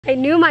I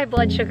knew my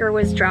blood sugar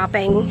was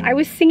dropping. I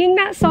was singing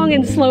that song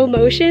in slow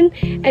motion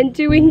and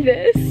doing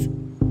this.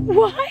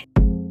 What?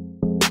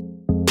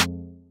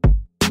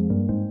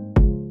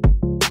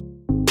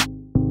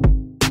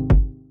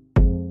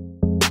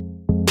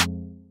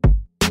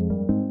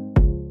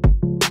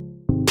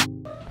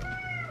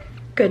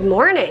 Good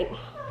morning.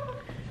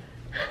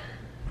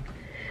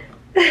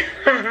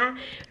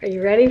 Are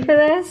you ready for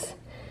this?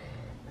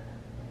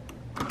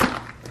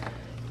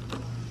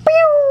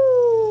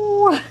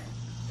 Pew!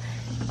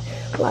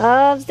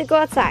 Loves to go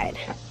outside.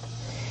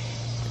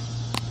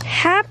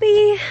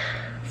 Happy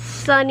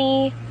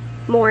sunny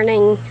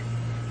morning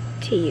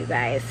to you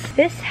guys.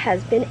 This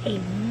has been a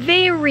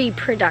very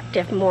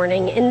productive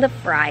morning in the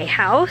Frey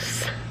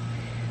house.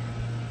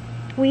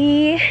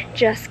 We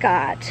just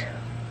got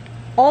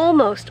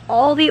almost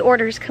all the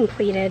orders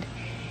completed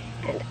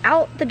and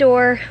out the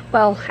door.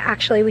 Well,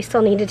 actually we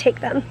still need to take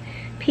them.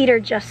 Peter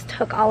just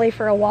took Ollie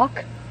for a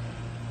walk,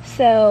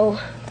 so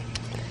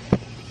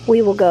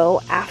we will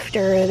go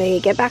after they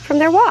get back from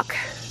their walk.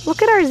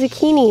 Look at our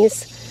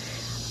zucchinis.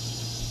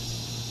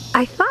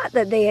 I thought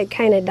that they had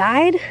kind of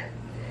died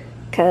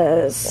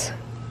because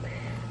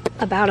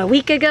about a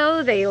week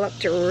ago they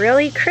looked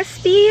really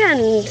crispy,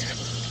 and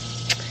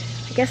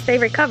I guess they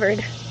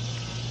recovered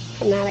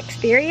from that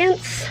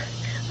experience.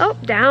 Oh,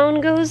 down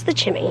goes the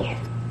chimney.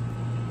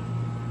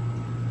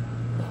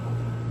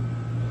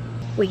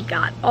 We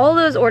got all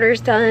those orders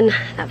done.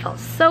 That felt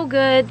so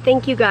good.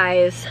 Thank you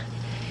guys.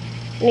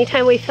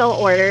 Anytime we fill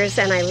orders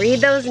and I read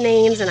those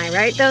names and I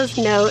write those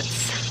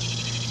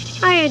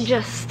notes, I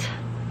just,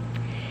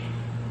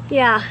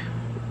 yeah,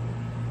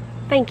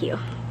 thank you.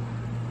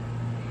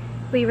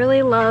 We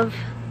really love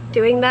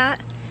doing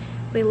that.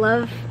 We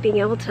love being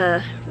able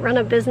to run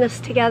a business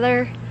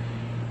together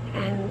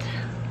and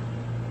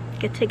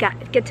get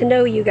to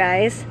know you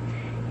guys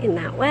in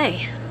that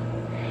way.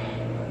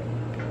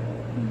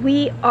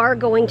 We are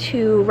going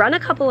to run a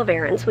couple of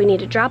errands. We need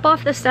to drop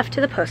off the stuff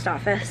to the post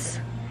office.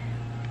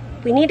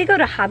 We need to go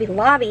to Hobby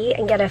Lobby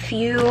and get a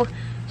few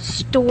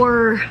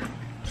store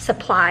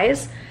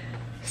supplies,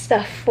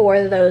 stuff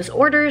for those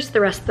orders,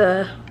 the rest of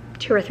the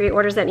 2 or 3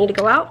 orders that need to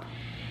go out,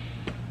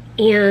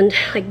 and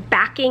like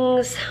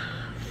backings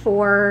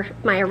for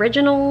my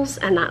originals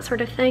and that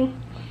sort of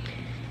thing.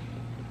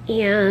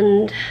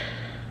 And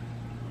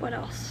what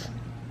else?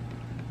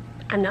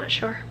 I'm not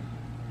sure.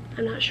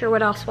 I'm not sure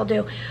what else we'll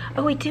do.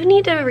 Oh, we do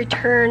need to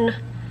return.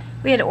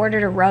 We had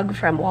ordered a rug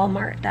from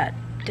Walmart that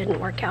didn't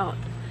work out.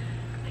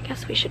 I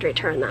guess we should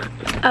return that.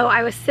 Oh,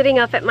 I was sitting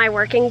up at my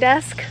working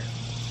desk,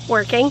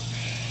 working,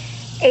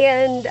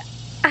 and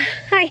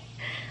I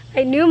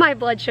knew my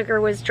blood sugar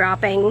was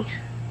dropping.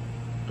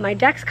 My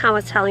Dexcom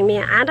was telling me,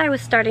 and I was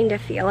starting to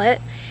feel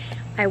it.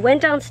 I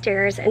went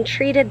downstairs and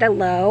treated the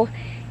low,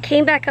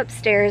 came back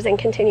upstairs and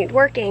continued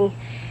working.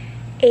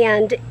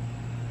 And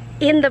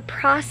in the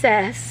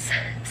process,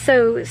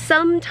 so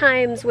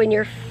sometimes when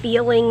you're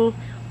feeling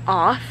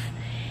off,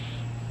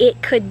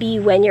 it could be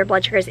when your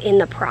blood sugar is in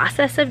the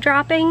process of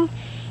dropping.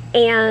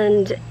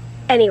 And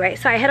anyway,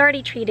 so I had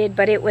already treated,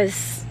 but I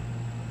was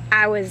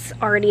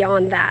already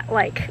on that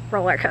like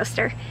roller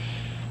coaster.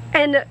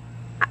 And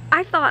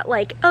I thought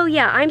like, oh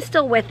yeah, I'm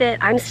still with it,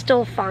 I'm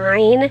still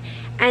fine.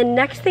 And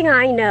next thing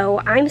I know,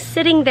 I'm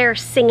sitting there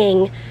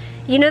singing,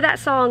 you know that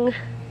song,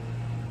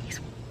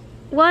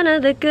 One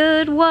of the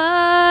Good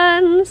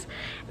Ones?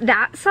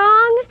 That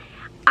song?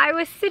 I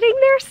was sitting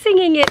there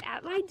singing it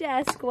at my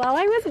desk while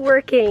I was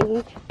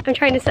working. I'm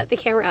trying to set the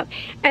camera up.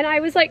 And I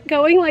was like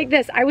going like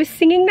this. I was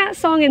singing that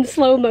song in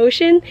slow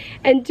motion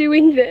and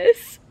doing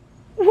this.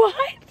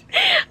 What?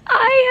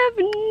 I have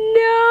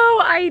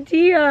no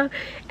idea.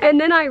 And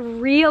then I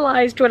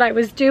realized what I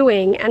was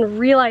doing and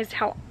realized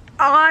how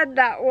odd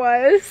that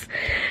was.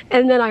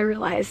 And then I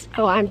realized,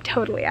 oh, I'm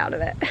totally out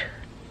of it.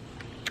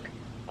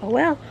 Oh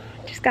well,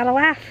 just gotta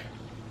laugh.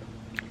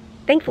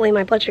 Thankfully,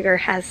 my blood sugar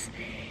has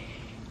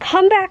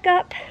come back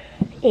up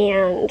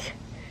and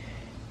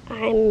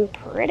I'm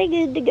pretty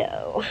good to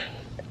go.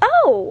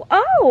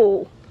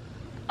 Oh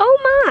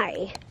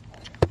my.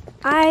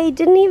 I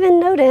didn't even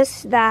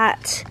notice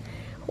that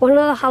one of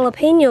the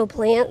jalapeno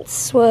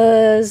plants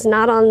was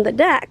not on the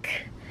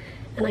deck,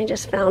 and I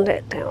just found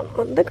it down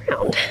on the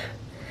ground.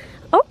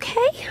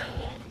 Okay.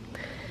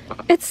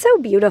 It's so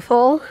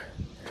beautiful.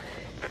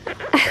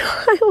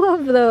 I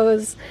love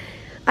those.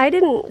 I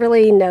didn't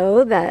really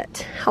know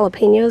that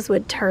jalapenos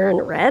would turn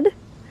red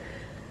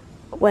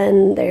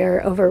when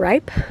they're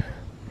overripe,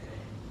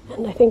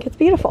 and I think it's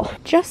beautiful.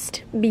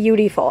 Just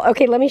beautiful.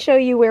 Okay, let me show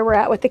you where we're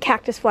at with the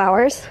cactus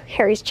flowers.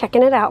 Harry's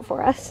checking it out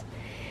for us.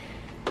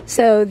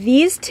 So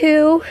these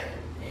 2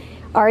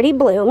 already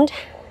bloomed,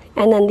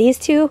 and then these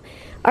 2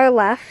 are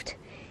left,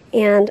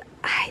 and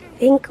I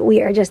think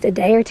we are just a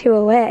day or 2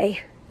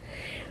 away.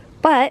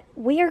 But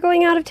we are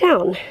going out of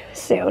town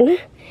soon,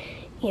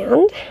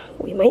 and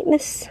we might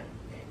miss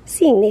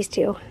seeing these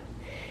 2.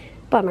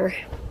 Bummer.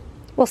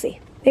 We'll see.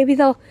 Maybe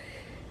they'll,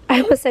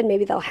 I almost said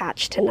maybe they'll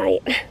hatch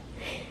tonight.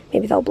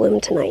 Maybe they'll bloom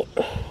tonight.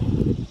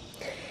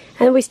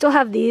 And we still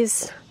have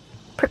these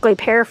prickly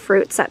pear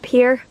fruits up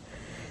here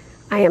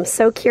I am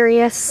so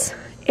curious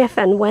if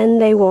and when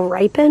they will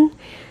ripen.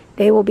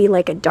 They will be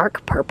like a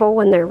dark purple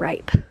when they're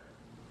ripe.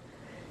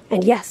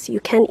 And yes,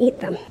 you can eat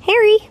them.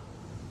 Harry!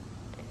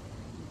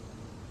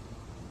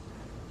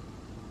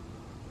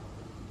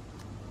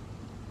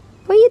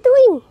 What are you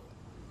doing?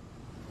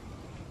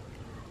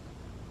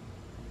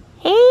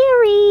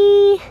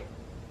 Harry!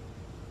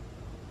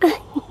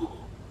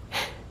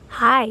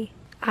 Hi.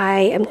 I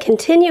am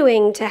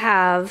continuing to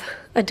have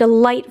a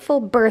delightful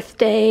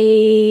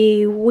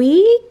birthday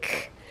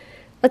week.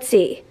 Let's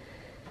see.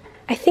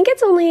 I think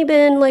it's only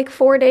been like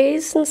 4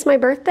 days since my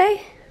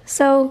birthday.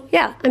 So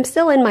yeah, I'm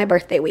still in my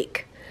birthday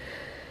week.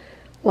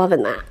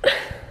 Loving that.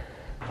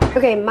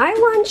 Okay, my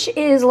lunch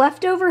is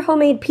leftover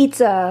homemade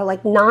pizza,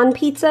 like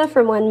non-pizza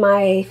from when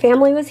my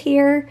family was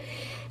here.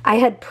 I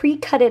had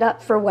pre-cut it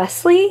up for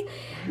Wesley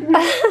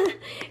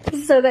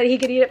so that he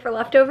could eat it for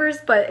leftovers,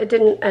 but it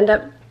didn't end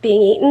up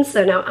being eaten,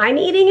 so now I'm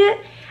eating it.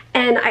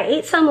 And I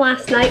ate some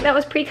last night that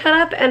was pre-cut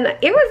up, and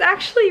it was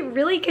actually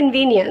really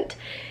convenient.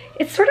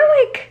 It's sort of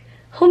like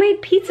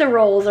homemade pizza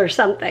rolls or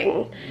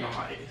something.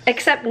 Nice.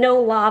 Except no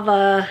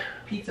lava.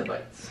 Pizza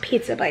bites.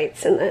 Pizza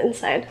bites in the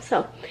inside.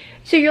 So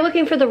you're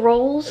looking for the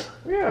rolls?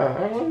 Yeah,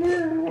 I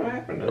wonder what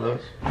happened to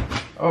those.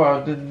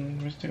 Oh,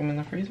 did we stick them in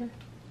the freezer?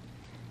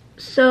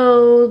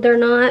 So they're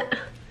not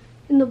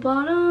in the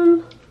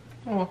bottom?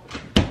 Oh.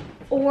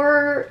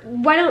 Or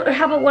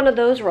how about one of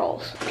those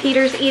rolls?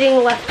 Peter's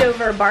eating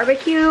leftover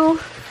barbecue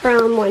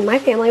from when my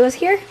family was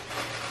here.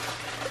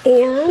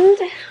 And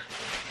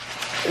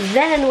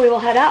then we will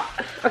head out.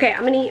 Okay,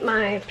 I'm gonna eat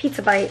my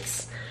pizza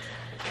bites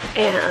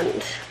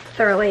and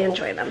thoroughly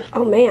enjoy them.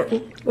 Oh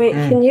man, wait,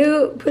 can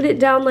you put it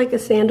down like a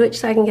sandwich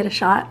so I can get a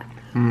shot?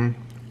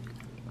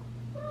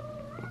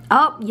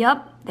 Oh,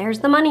 yep, there's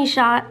the money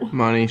shot.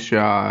 Money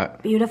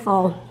shot.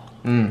 Beautiful.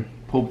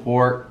 Pulled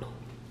pork,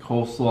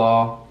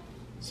 coleslaw,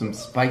 some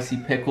spicy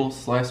pickles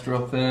sliced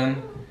real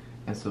thin,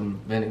 and some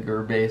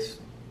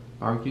vinegar-based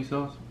barbecue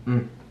sauce.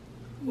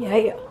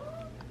 Yeah.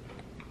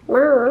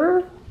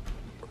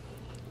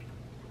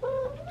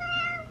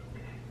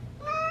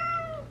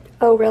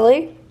 Oh,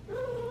 really?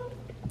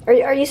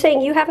 Are you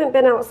saying you haven't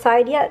been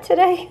outside yet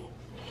today?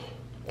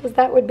 Because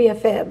that would be a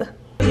fib.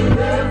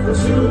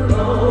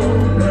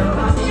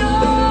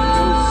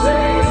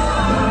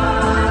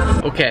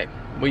 Okay,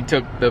 we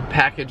took the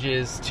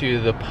packages to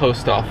the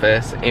post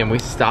office and we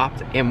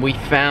stopped and we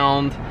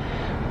found,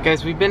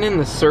 guys, we've been in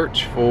the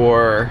search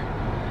for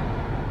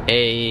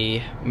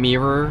a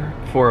mirror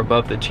for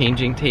above the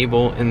changing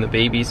table in the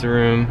baby's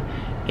room,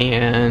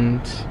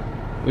 and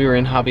we were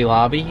in Hobby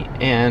Lobby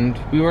and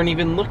we weren't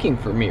even looking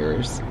for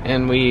mirrors,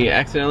 and we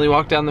accidentally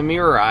walked down the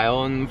mirror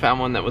aisle and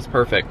found one that was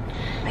perfect.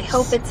 I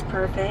hope it's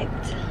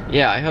perfect.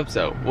 Yeah, I hope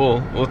so.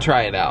 We'll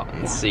try it out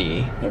and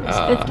see. It was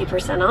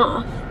 50%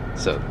 off.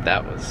 So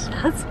that was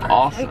That's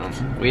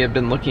awesome. We had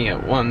been looking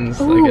at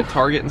ones like at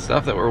Target and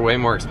stuff that were way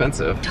more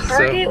expensive.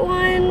 Target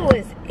one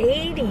was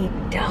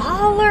 $80.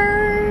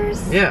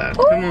 Yeah,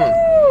 come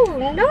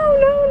on. No.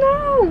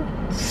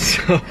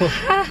 So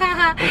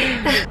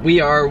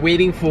we are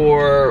waiting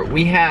for,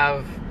 we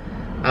have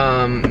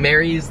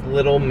Mary's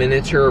Little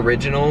Miniature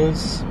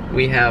Originals.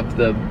 We have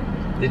the,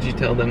 did you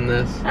tell them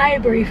this? I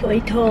briefly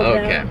told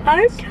them.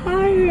 I'm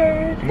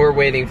tired. We're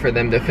waiting for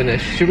them to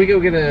finish. Should we go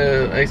get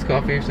a iced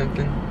coffee or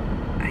something?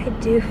 I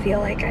do feel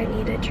like I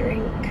need a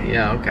drink.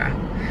 Yeah, okay.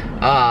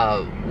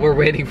 We're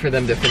waiting for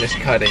them to finish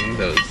cutting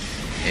those.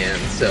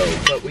 And so,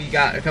 but we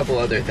got a couple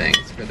other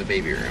things for the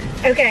baby room.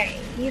 Okay,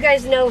 you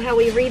guys know how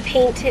we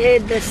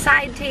repainted the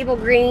side table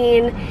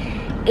green,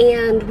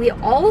 and we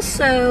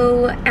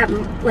also,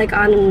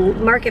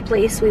 on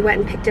Marketplace, we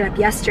went and picked it up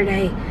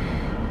yesterday.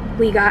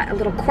 We got a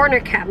little corner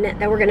cabinet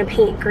that we're gonna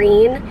paint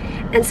green,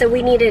 and so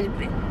we needed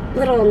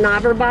little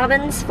knobber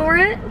bobbins for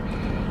it,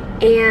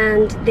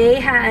 and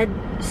they had...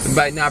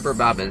 By knobber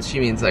bobbins, she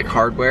means like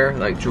hardware,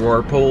 like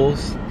drawer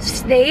pulls.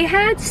 They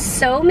had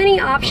so many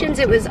options,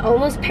 it was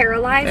almost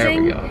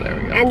paralyzing. There we go.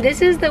 And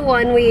this is the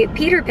one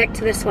Peter picked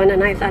this one,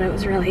 and I thought it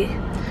was really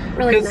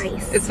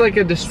nice. It's like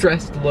a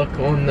distressed look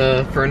on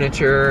the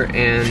furniture,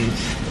 and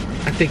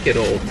I think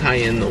it'll tie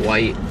in the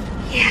white.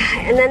 Yeah,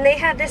 and then they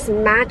had this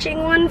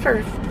matching one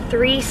for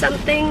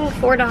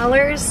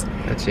 $4.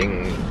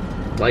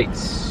 Matching light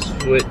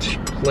switch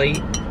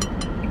plate.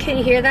 Can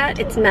you hear that?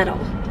 It's metal.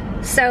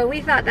 So we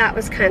thought that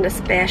was kind of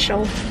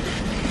special.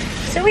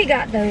 So we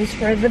got those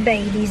for the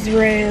baby's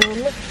room.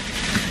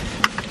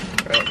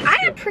 I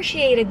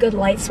appreciate a good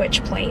light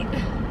switch plate.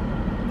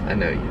 I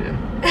know you do.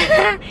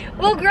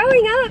 Well,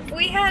 growing up,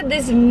 we had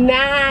this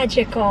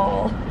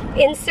magical,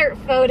 insert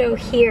photo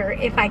here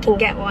if I can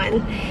get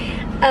one,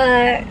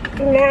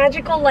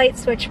 magical light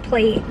switch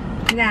plate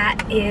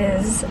that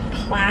is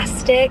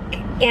plastic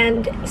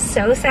and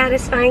so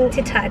satisfying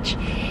to touch.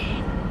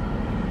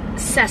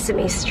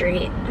 Sesame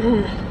Street.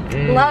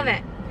 Love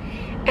it.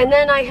 And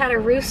then I had a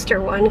rooster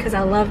one because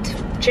I loved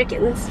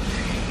chickens,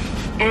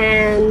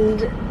 and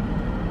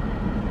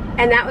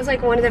that was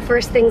like one of the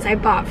first things I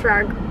bought for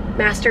our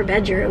master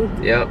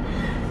bedroom. Yep.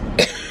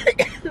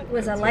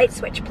 Was a light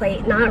switch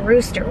plate, not a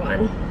rooster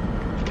one.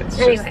 It's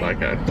Anyway. just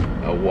like a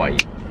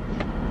white,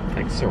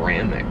 like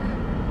ceramic,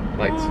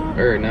 like,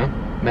 or no,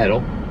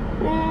 metal.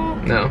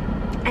 No.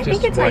 I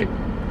just think it's white. like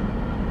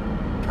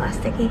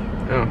plasticky.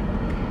 Oh.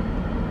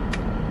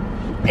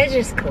 It's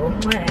just cool,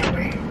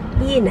 whatever.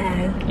 You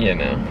know. You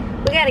know.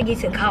 We gotta get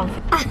some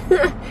coffee.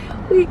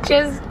 We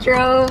just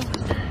drove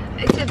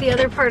to the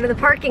other part of the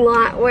parking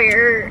lot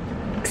where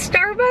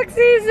Starbucks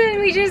is,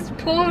 and we just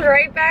pulled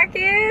right back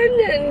in.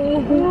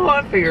 And Well,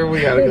 I figure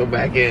we gotta go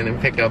back in and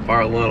pick up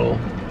our little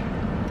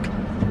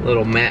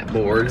mat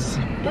boards.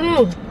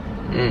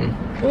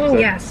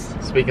 Yes.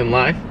 Speaking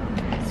life.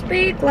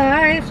 Speak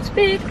life,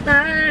 speak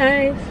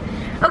life.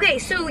 Okay,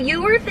 so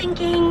you were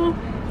thinking,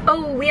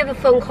 oh, we have a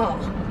phone call.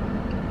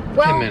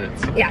 Well, 10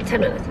 minutes. Yeah, 10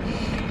 minutes.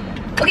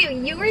 Okay,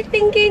 you were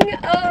thinking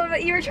of,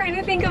 you were trying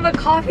to think of a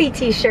coffee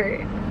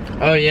t-shirt.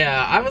 Oh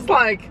yeah, I was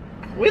like,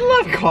 we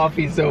love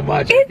coffee so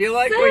much. I feel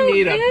like so we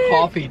need good. a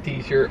coffee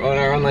t-shirt on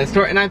our online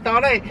store. And I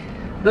thought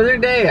the other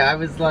day I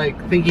was like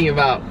thinking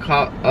about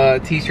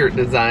t-shirt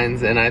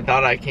designs, and I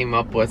thought I came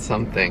up with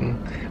something.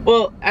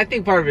 Well, I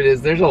think part of it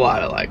is there's a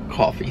lot of like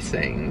coffee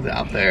sayings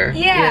out there.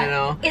 Yeah. You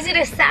know? Is it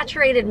a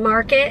saturated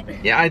market?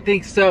 Yeah, I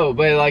think so.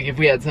 But like if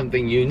we had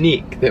something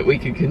unique that we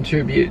could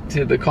contribute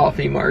to the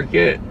coffee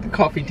market, the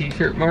coffee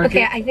t-shirt market.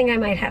 Okay, I think I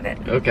might have it.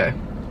 Okay.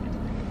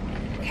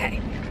 Okay.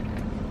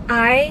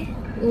 I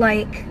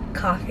like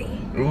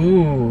coffee.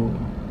 Ooh,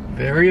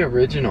 very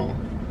original.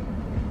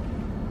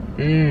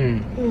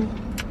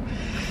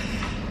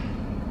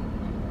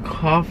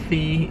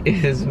 Coffee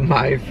is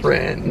my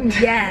friend.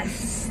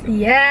 Yes.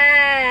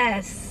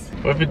 Yes.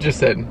 What if it just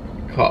said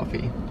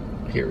coffee,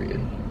 period?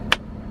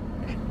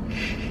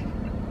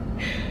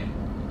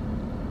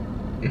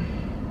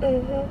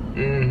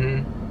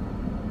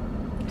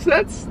 So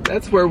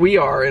that's where we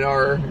are in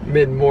our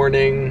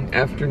mid-morning,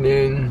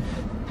 afternoon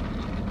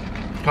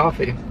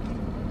coffee.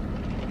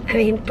 I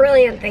mean,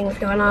 brilliant things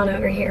going on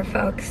over here,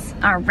 folks.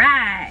 All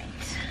right.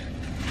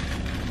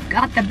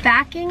 Got the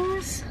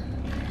backings.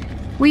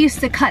 We used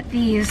to cut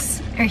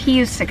these, or he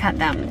used to cut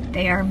them.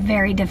 They are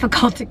very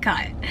difficult to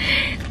cut.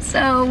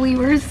 So we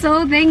were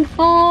so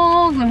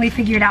thankful when we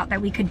figured out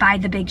that we could buy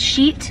the big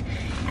sheet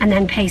and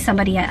then pay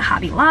somebody at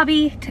Hobby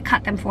Lobby to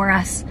cut them for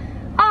us.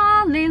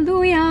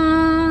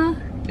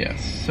 Hallelujah.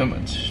 Yes, so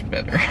much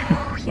better.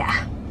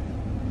 Yeah.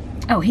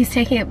 Oh, he's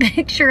taking a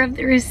picture of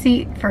the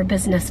receipt for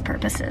business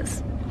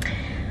purposes.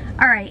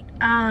 All right,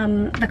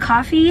 the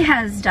coffee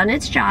has done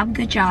its job.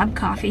 Good job,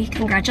 coffee.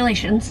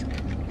 Congratulations.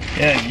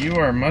 Yeah, you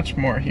are much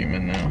more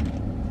human now.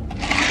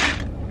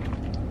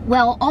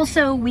 Well,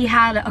 also we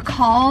had a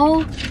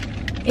call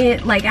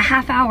like a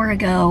half hour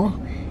ago.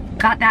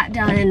 Got that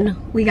done.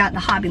 We got the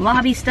Hobby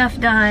Lobby stuff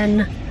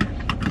done.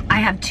 I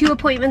have 2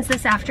 appointments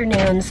this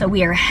afternoon, so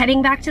we are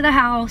heading back to the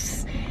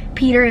house.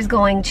 Peter is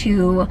going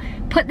to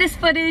put this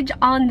footage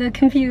on the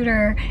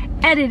computer,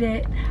 edit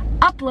it,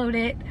 upload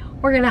it.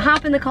 We're gonna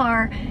hop in the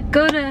car,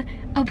 go to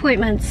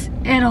appointments.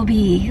 It'll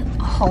be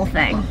a whole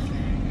thing.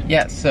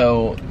 Yeah,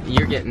 so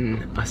you're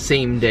getting a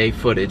same day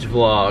footage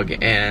vlog,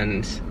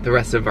 and the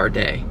rest of our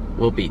day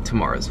will be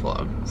tomorrow's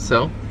vlog.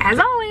 So, As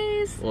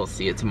always, we'll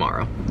see you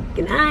tomorrow.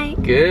 good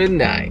night. Good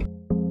night.